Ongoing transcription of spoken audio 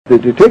the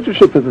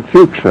dictatorship of the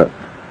future,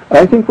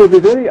 I think, will be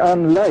very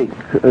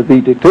unlike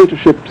the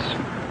dictatorships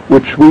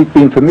which we've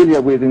been familiar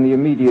with in the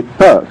immediate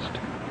past.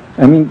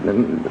 I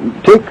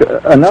mean, take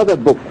another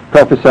book,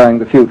 Prophesying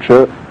the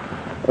Future,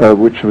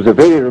 which was a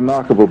very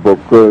remarkable book,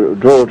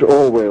 George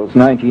Orwell's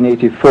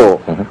 1984.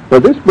 Mm-hmm.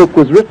 Well, this book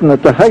was written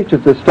at the height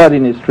of the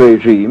Stalinist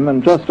regime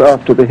and just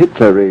after the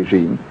Hitler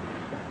regime.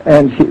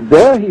 And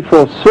there he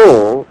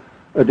foresaw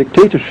a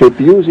dictatorship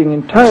using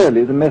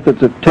entirely the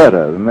methods of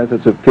terror, the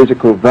methods of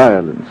physical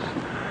violence.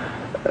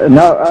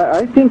 Now,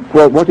 I think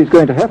what is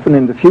going to happen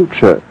in the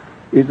future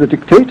is the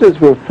dictators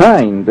will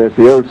find, as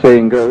the old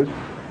saying goes,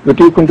 that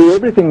you can do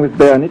everything with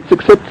bayonets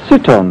except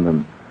sit on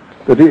them.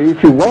 That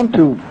if you want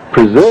to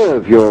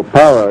preserve your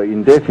power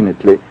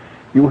indefinitely,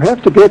 you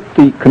have to get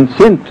the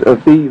consent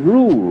of the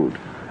ruled.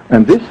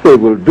 And this they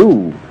will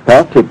do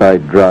partly by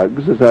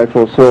drugs, as I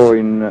foresaw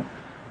in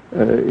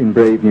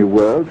Brave New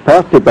World,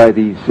 partly by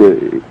these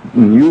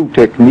new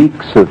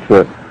techniques of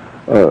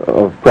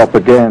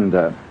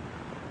propaganda.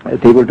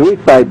 They will do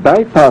it by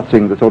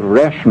bypassing the sort of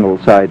rational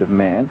side of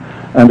man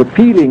and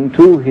appealing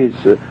to his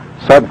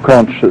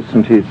subconscious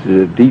and his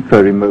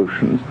deeper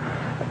emotions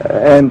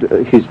and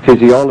his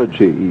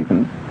physiology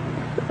even,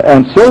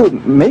 and so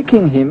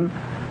making him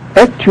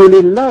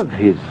actually love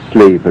his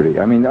slavery.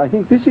 I mean, I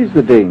think this is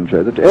the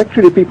danger, that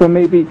actually people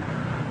may be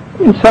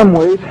in some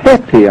ways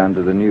happy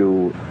under the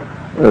new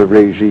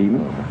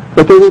regime,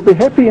 but they will be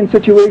happy in a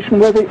situation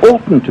where they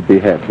oughtn't to be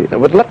happy.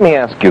 But let me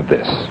ask you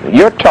this.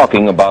 You're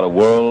talking about a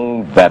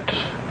world that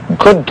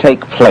could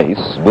take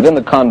place within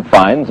the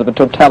confines of a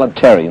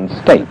totalitarian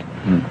state.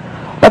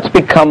 Let's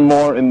become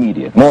more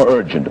immediate, more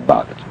urgent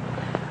about it.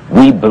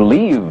 We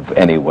believe,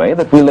 anyway,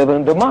 that we live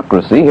in a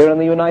democracy here in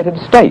the United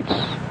States.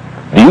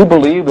 Do you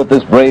believe that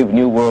this brave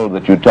new world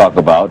that you talk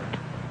about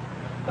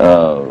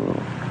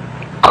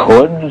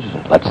could,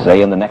 let's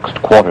say in the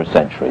next quarter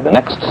century, the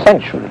next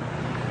century,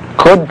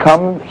 could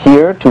come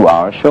here to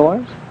our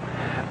shores?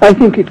 I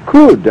think it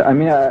could. I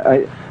mean,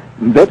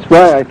 that's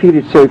why I feel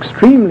it's so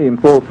extremely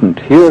important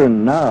here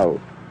and now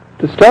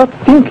to start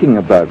thinking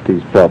about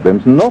these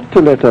problems, not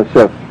to let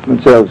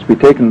ourselves be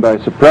taken by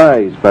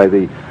surprise by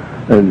the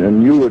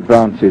new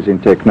advances in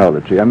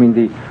technology. I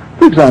mean,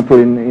 for example,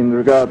 in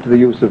regard to the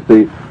use of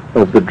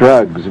the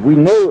drugs, we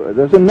know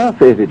there's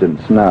enough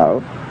evidence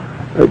now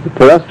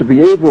for us to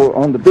be able,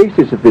 on the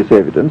basis of this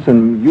evidence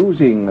and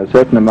using a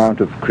certain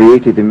amount of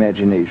creative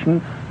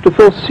imagination, to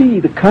foresee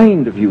the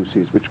kind of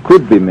uses which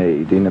could be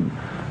made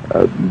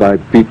by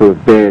people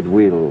of bad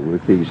will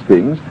with these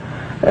things,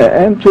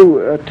 and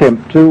to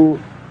attempt to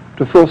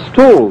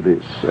forestall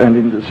this. And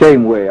in the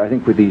same way, I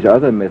think with these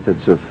other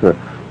methods of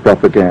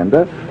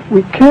propaganda,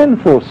 we can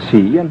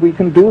foresee and we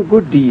can do a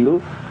good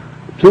deal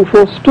to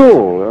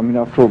forestall. I mean,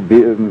 after all,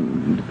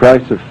 the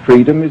price of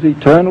freedom is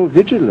eternal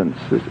vigilance.